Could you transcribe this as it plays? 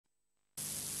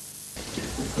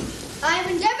I have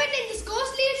endeavoured in this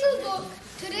ghostly little book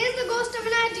to raise the ghost of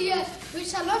an idea which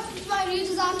shall not put my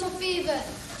readers out of favour,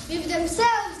 with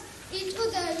themselves, each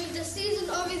other, with the season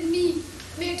or with me.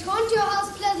 May it haunt your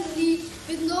house pleasantly,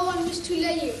 with no one wish to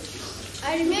lay it.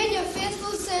 I remain your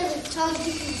faithful servant, Charles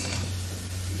Dickens.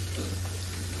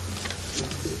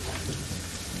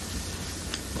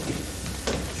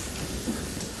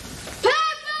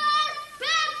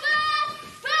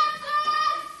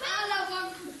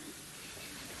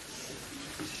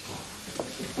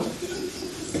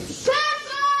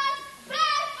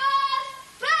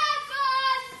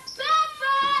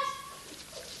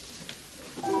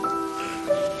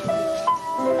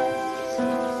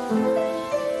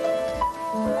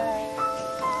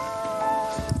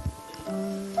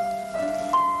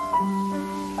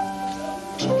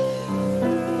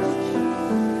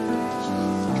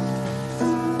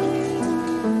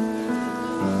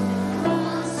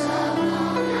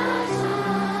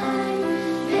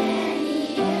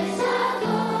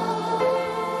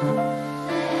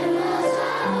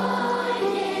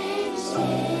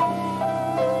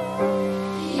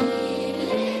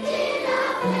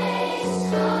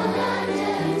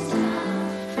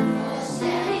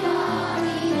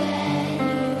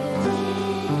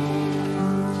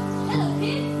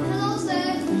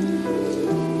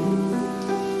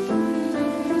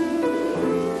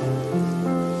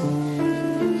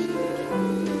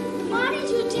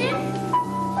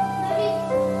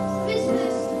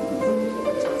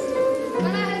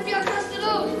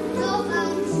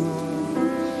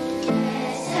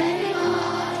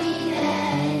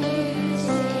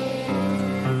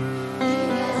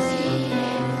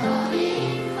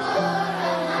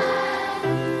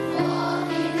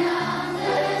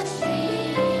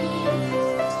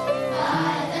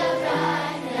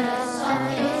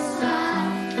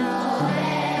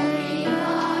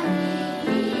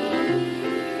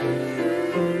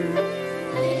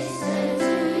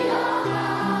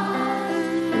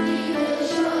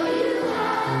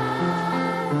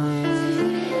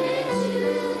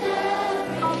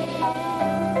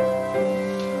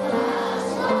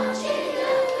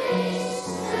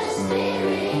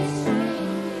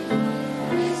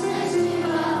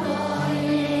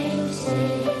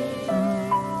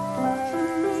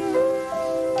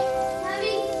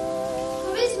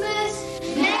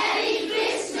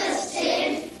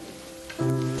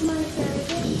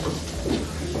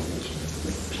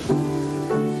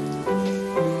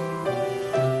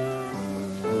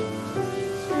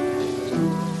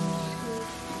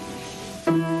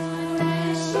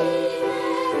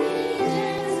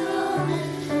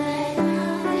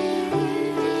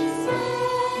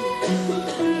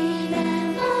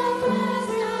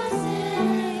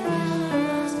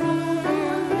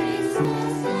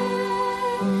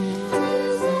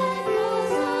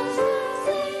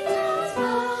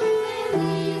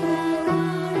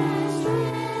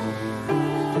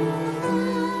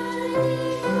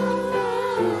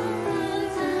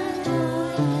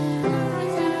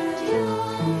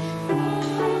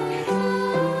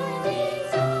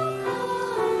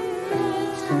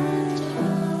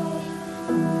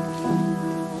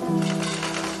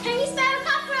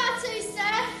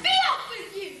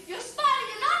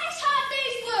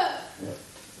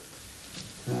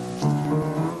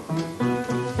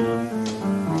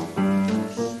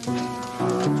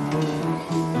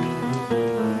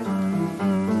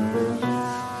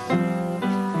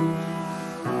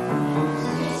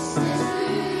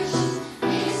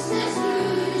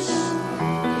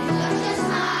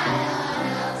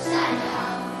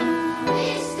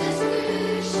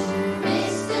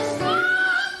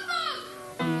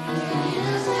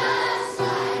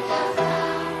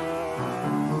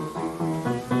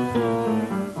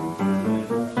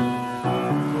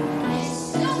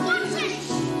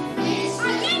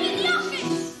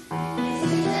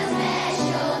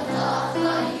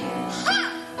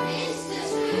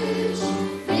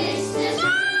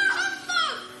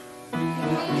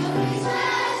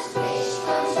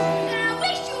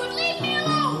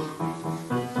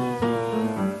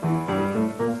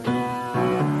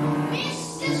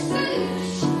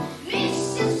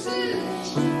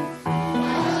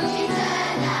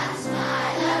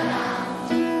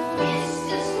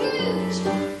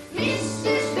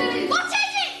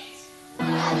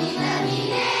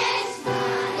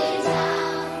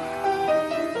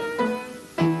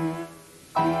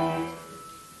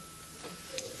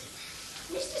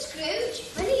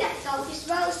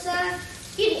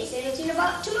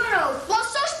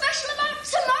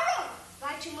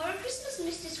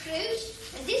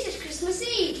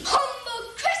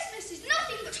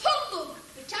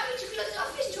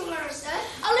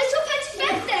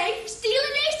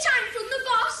 Stealing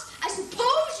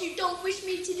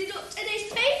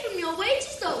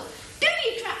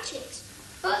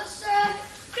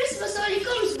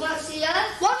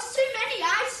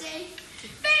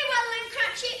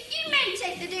Cratchit, you may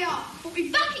take the day off, but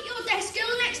be back at your desk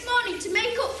early next morning to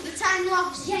make up for the time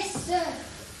lost. Yes, sir.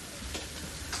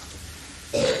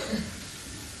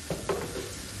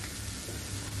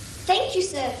 Thank you,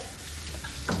 sir.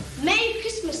 Merry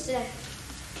Christmas, sir.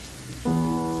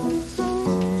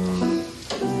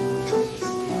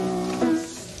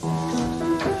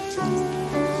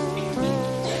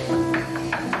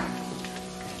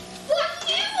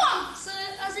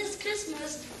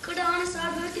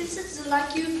 Citizens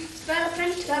like you spare a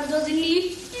penny to have those in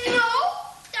need? No,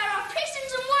 there are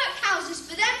prisons and workhouses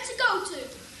for them to go to.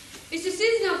 It's a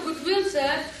season of goodwill,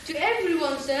 sir, to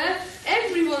everyone, sir.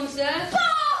 Everyone, sir. Bah,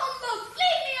 humbug!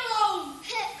 Leave me alone!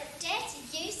 Good day to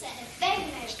you, sir. A very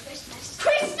Merry Christmas.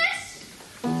 Christmas?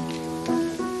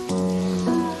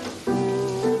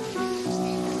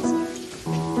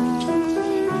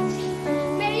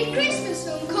 Merry Christmas,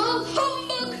 Uncle.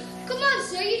 Humbug! Come on,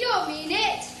 sir, you don't mean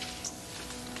it.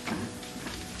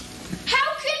 How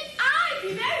can I be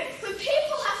married when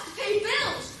people have to pay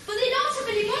bills, but they don't have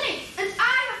any money, and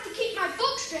I have to keep my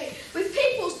books straight with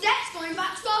people's debts going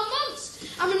back 12 months?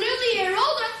 I'm another year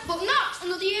older, but not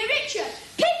another year richer.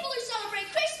 People who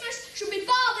celebrate Christmas should be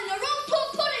boiled in their own plum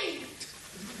pudding.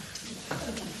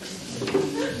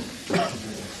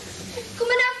 Come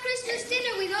and have Christmas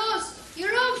dinner with us.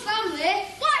 Your own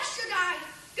family. Why should I?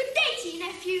 Good day to you,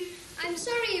 nephew. I'm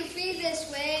sorry you feel this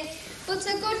way, but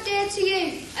a good day to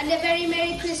you, and a very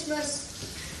Merry Christmas.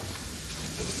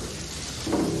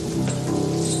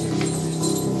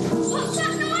 What's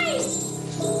that noise?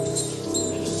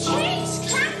 It's chains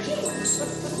clanking.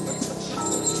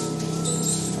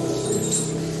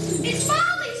 It's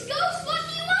Marley's ghost. What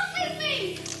do you want with me?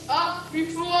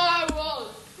 Before I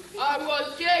was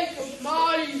Jacob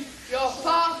Marley, your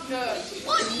partner.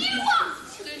 What do you want?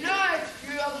 Tonight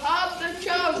you have had the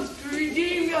chance to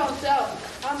redeem yourself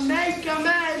and make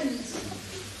amends.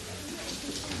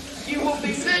 You will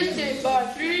be visited by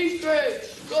 3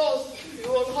 great ghosts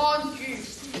who will haunt you.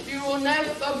 You will never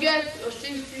forget or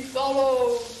simply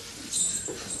follow.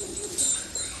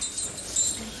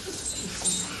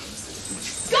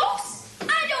 Ghosts?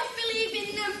 I don't believe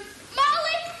in them.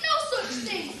 Marley, no such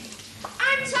thing.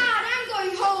 I'm tired. I'm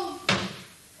going home.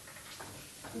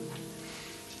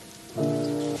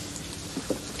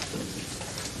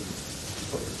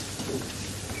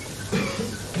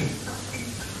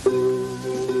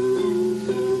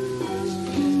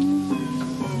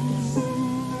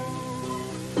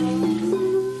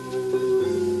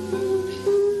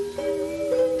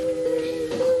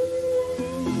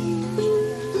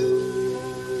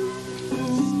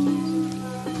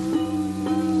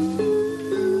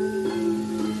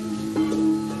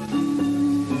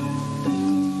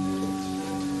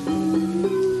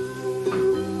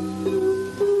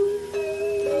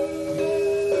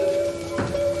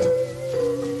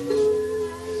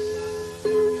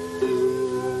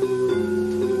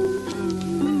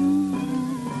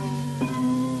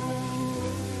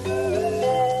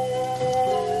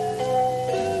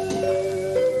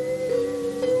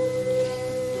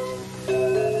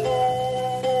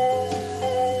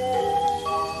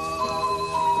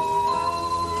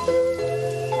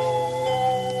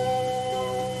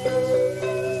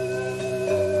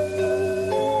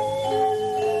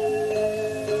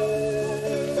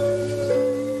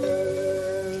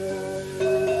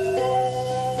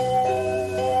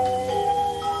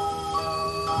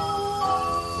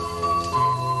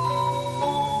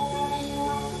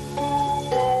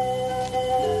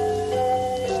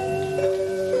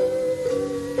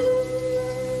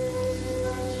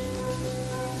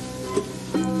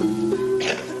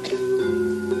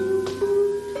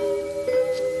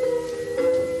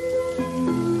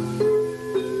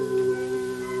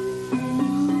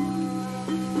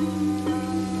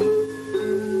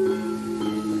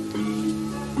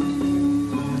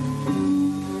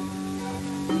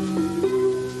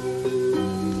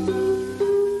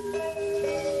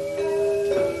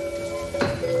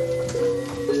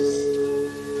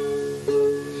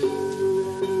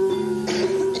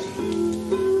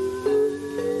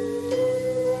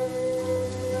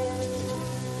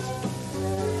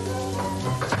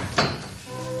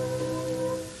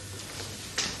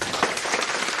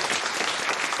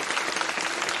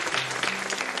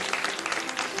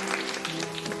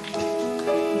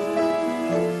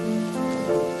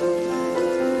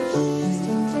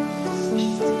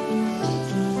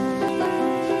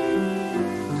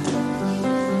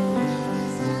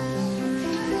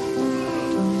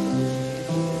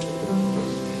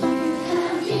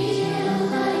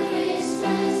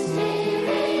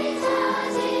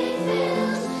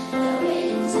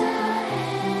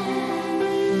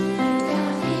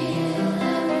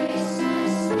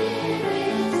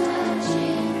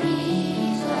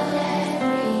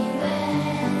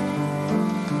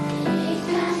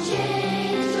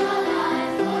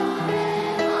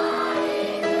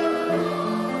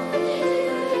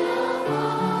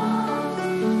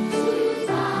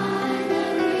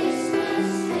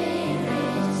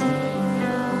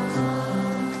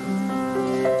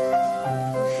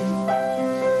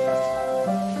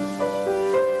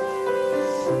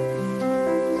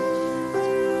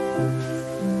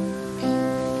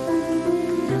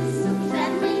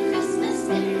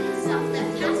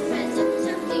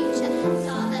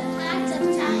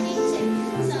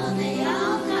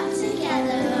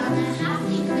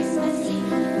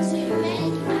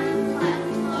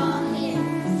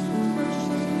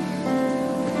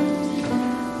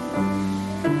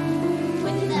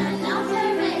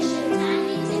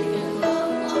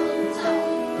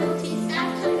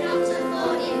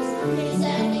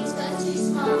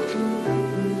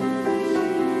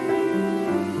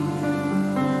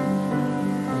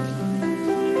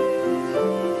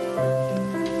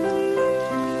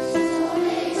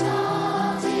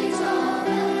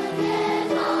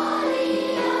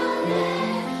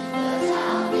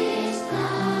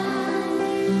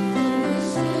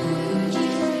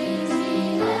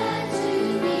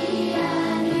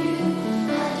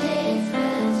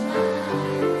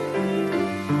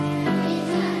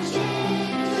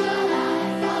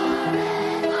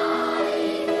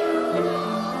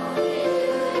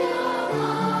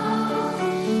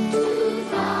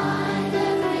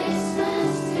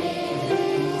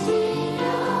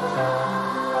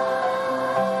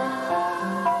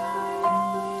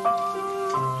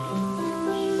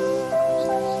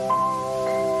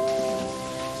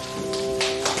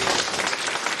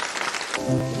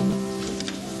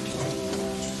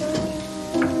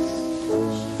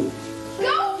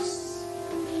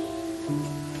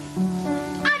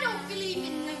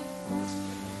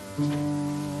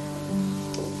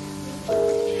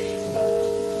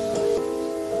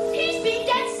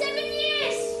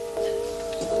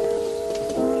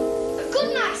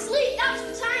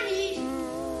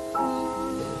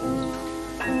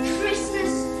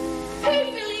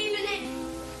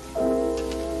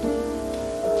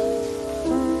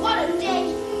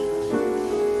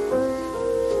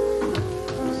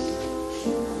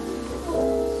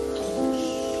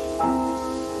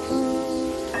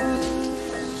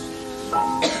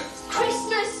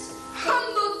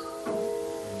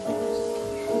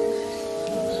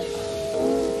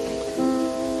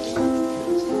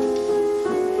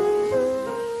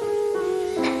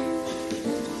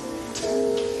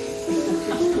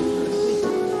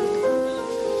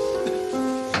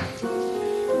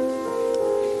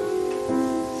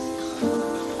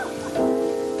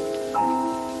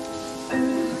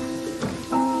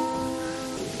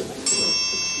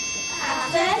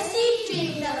 first he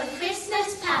dreamed of a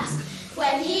Christmas past,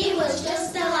 when he was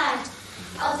just a lad,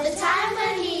 of the time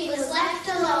when he was left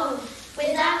alone,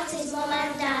 without his mum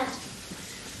and dad.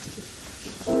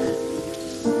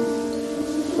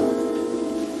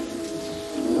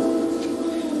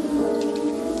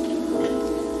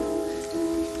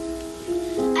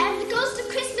 I am the ghost of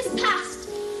Christmas past,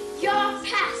 your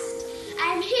past.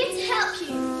 I am here to help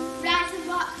you. Rise and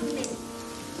walk with me.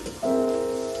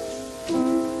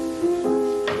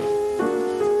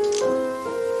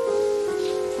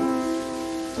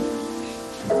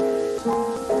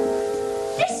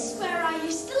 This is where I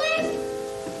used to live.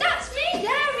 That's me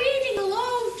there reading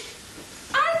alone.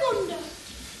 I wonder.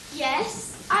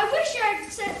 Yes, I wish I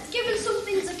had given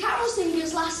something to carol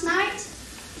singers last night.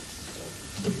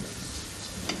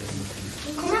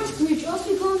 Come on, Scrooge, off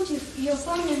we go to your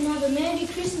family and have a Merry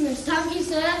Christmas. Thank you,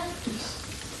 sir.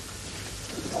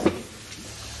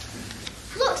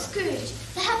 Look, Scrooge,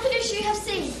 the happiness you have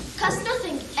seen costs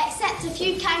nothing except a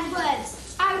few kind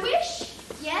words. I wish,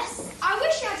 yes, I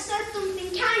wish I'd said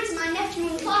something kind to my nephew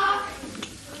and Clark.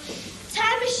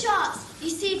 Time is short. You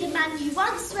see, the man you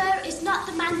once were is not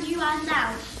the man you are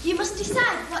now. You must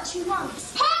decide what you want.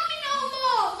 Harm me no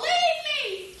more! Leave me!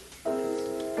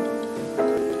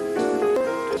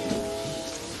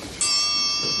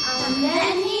 And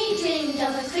then he dreamed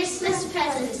of a Christmas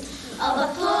present, of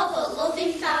a poor but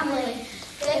loving family,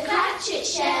 the Cratchit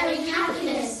sharing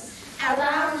happiness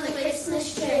around the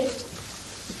Christmas tree.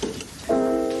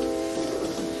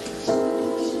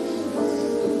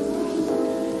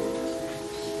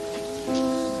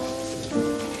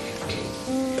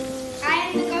 I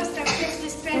am the ghost of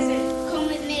Christmas present. Come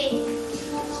with me.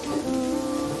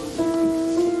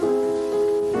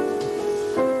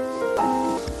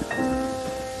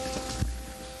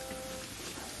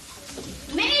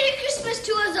 Merry Christmas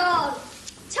to us all.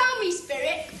 Tell me,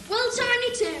 Spirit, will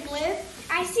Tiny Tim live?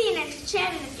 I see an empty chair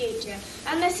in the future,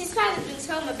 unless his father brings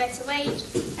home a better wage.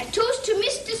 A toast to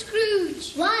Mr.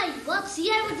 Scrooge. Why? What's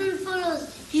he ever done for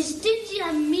us? He's stingy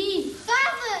and mean.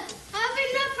 Father,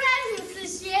 having no presents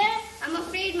this year. I'm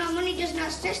afraid my money does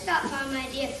not stretch that far, my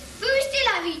dear. But we still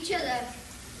have each other.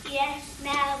 Yes,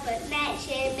 now, but next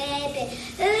year, maybe.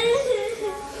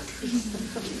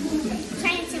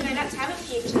 Tiny Tim may not have a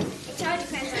future. It all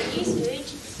depends on you,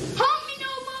 Scrooge. Harm me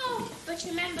no more. But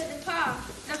remember the poor,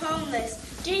 the homeless.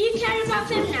 Do you care about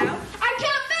them now? I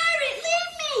can't bear it.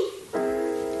 Leave me.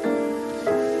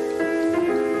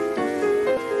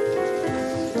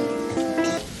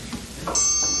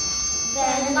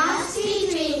 Then last he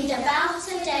dreamed about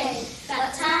a day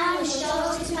that time was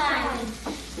sure to find,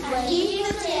 when he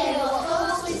would hear what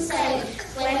folks would say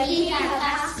when he had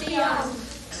passed beyond.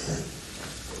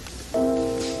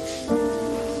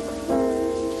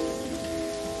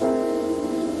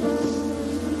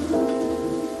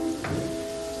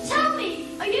 Tell me,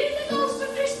 are you the ghost of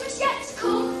Christmas yet to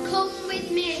come? Come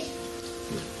with me.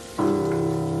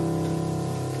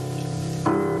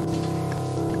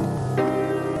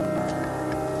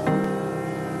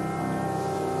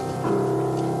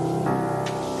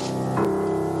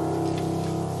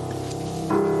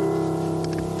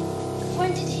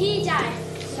 When did he die?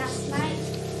 Last night.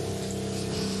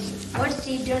 What's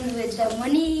he done with the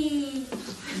money?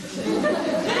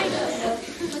 I don't know,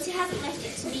 but he hasn't left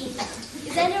it to me.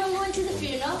 Is anyone going to the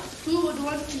funeral? Who would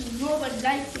want to? Nobody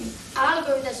likes him. I'll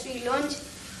go with a sweet lunch.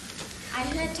 I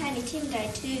heard Tiny Tim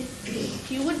died too.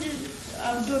 He wouldn't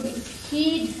have done it.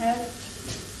 He'd have.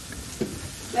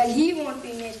 Well, he won't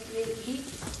be missed, will he?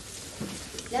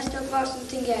 Let's talk about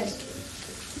something else.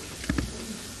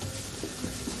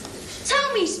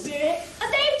 Tell me, Spirit,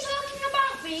 are they talking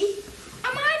about me?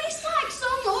 Am I disliked so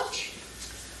much?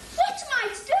 What am I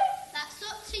to do? That's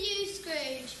up to you,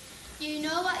 Scrooge. You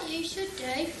know what you should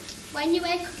do. When you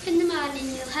wake up in the morning,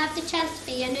 you'll have the chance to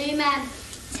be a new man.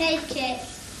 Take it.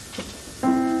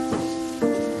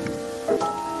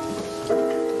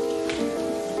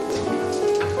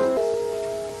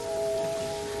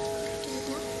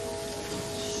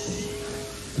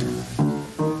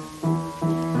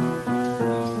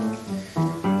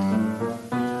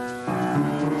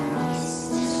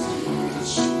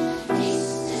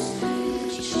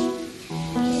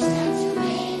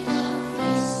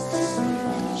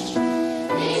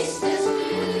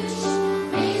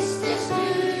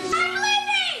 I'm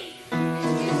living!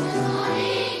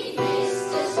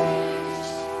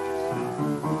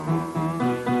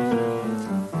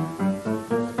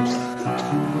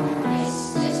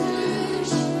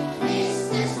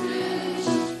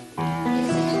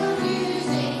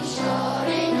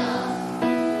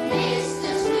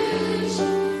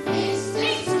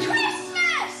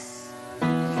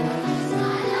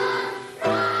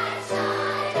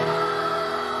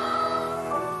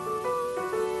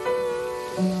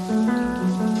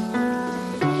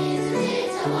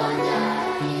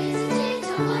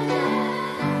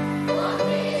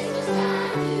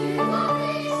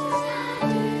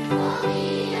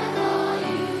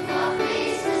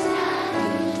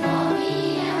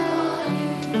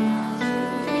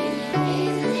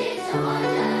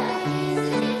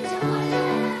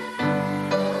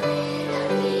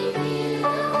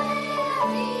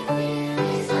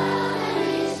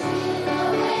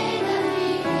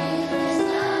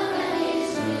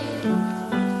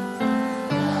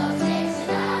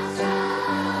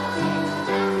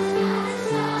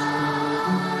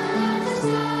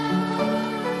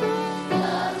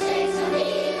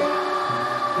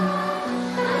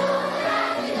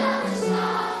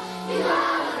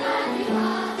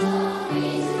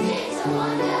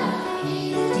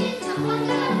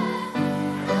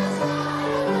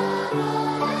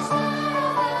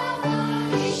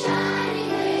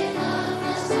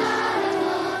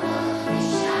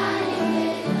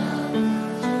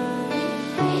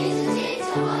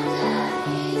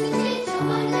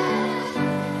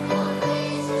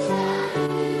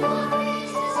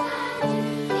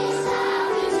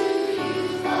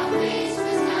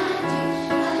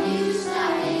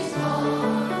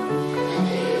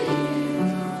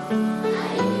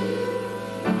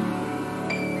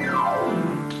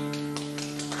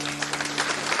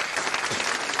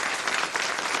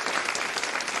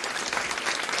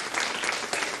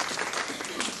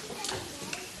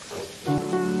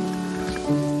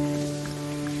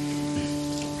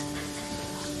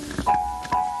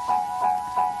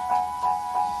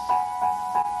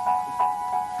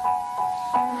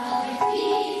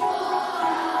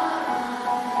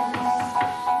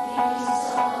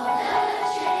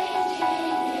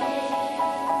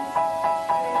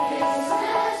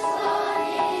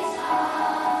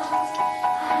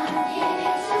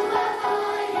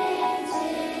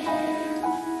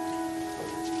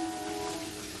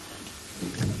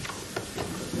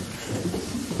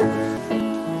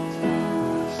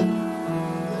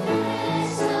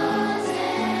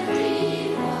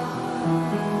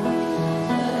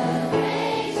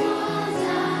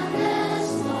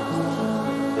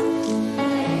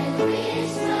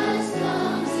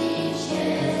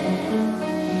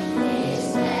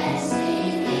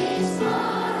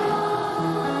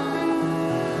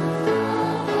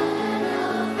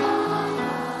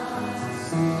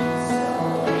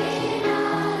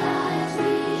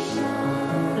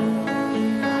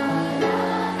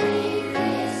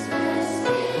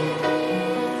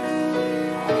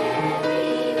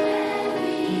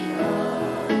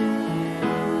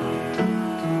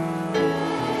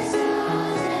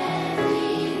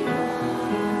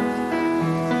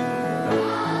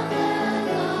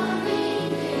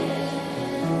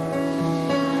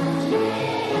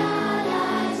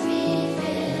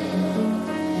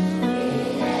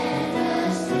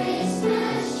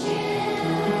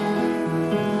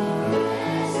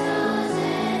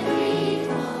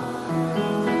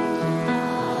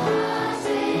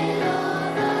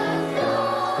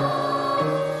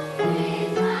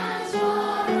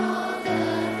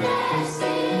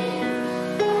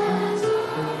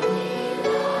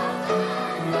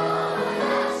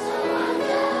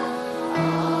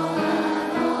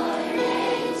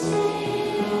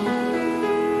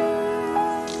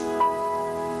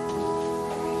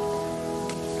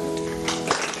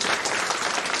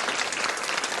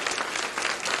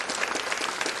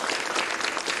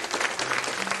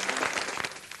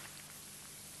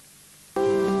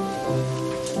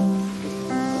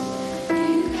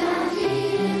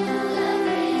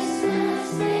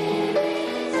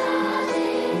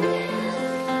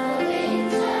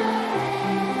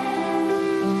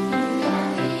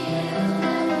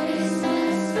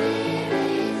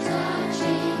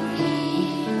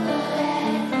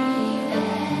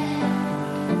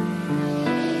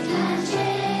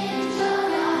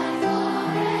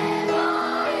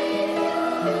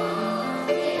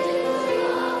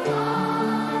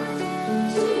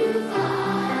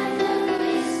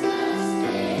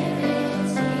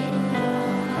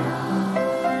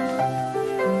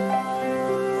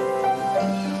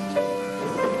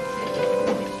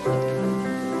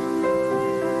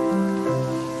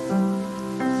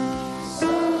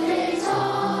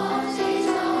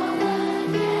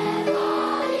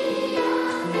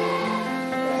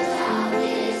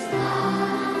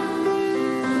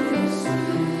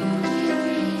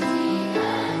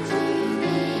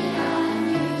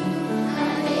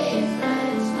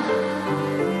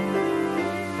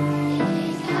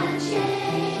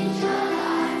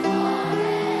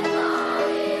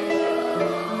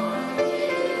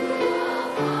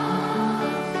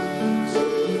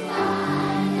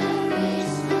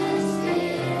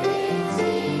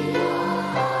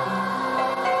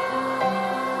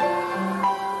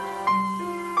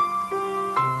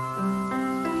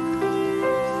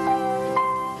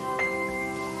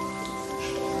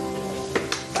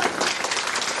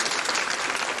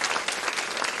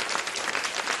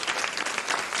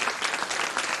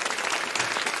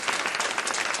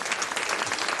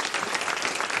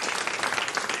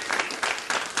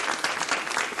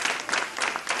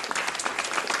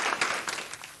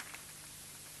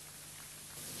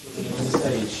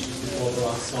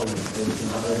 so we can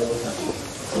have a look at them.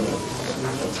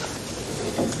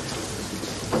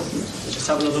 Just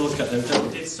have another look at them.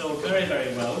 They did so very,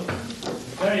 very well.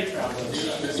 Very proud of you.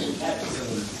 That was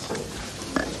excellent.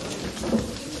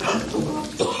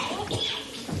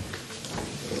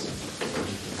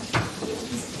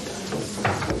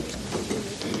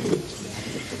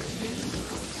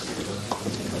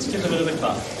 Let's give them another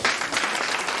clap.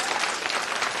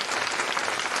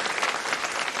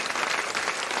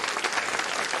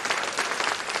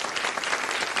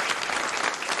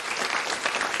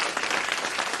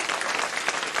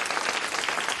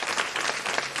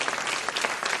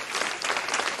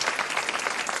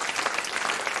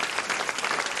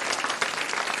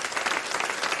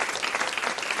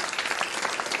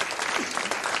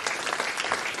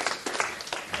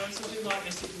 Something like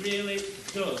this, it really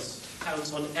does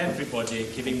count on everybody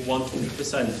giving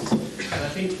 100%. And I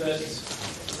think that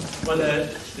whether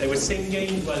they were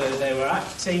singing, whether they were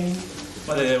acting,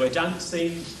 whether they were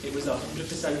dancing, it was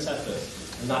 100% effort,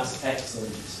 and that's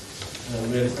excellent. And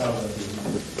I'm really proud of you.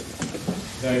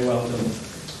 Very well done.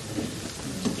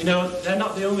 You know, they're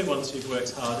not the only ones who've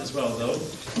worked hard as well, though.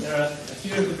 There are a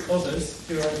few of the others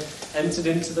who have entered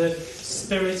into the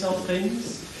spirit of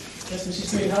things. Yes,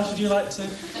 Mrs. Green, how should you like to?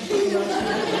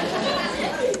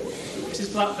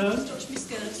 Mrs. Blackburn?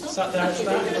 Sat there at the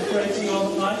back, operating all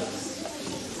the lights.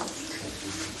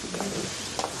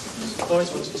 I've always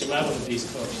wanted to wear one of these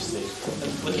coats, you see.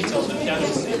 And look it on the piano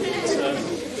scene. So,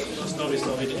 those stories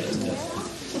not reading it today.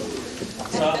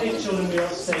 So I think, children, we ought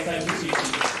to say thank you to you.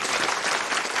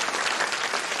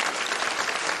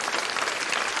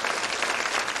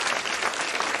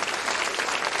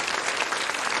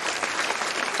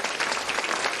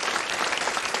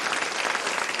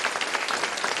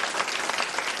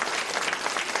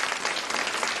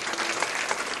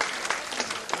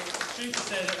 To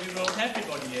say that we wrote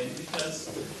everybody in because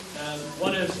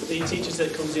one of the teachers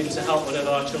that comes in to help one of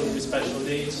our children with special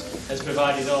needs has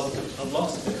provided a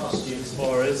lot of the costumes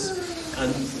for us,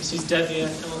 and Mrs. Debbie, I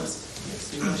can't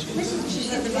see where she is.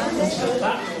 She's at the back. She's at the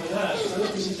back over there. So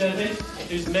look, Mrs. Debbie,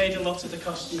 who's made a lot of the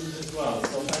costumes as well.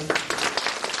 So thank you.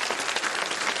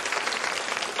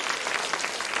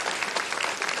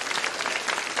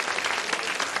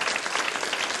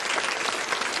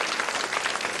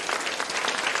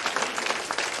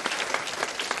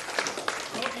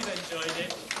 Enjoyed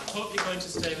it. I hope you're going to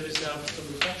stay with us now for some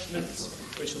refreshments,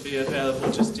 which will be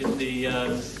available just in the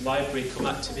library come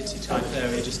activity type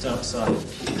area just outside.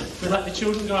 We'd let the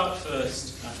children go out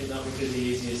first. I think that would be the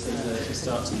easiest thing to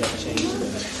start to get changed.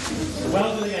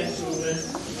 Well done again, children.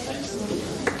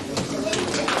 Excellent.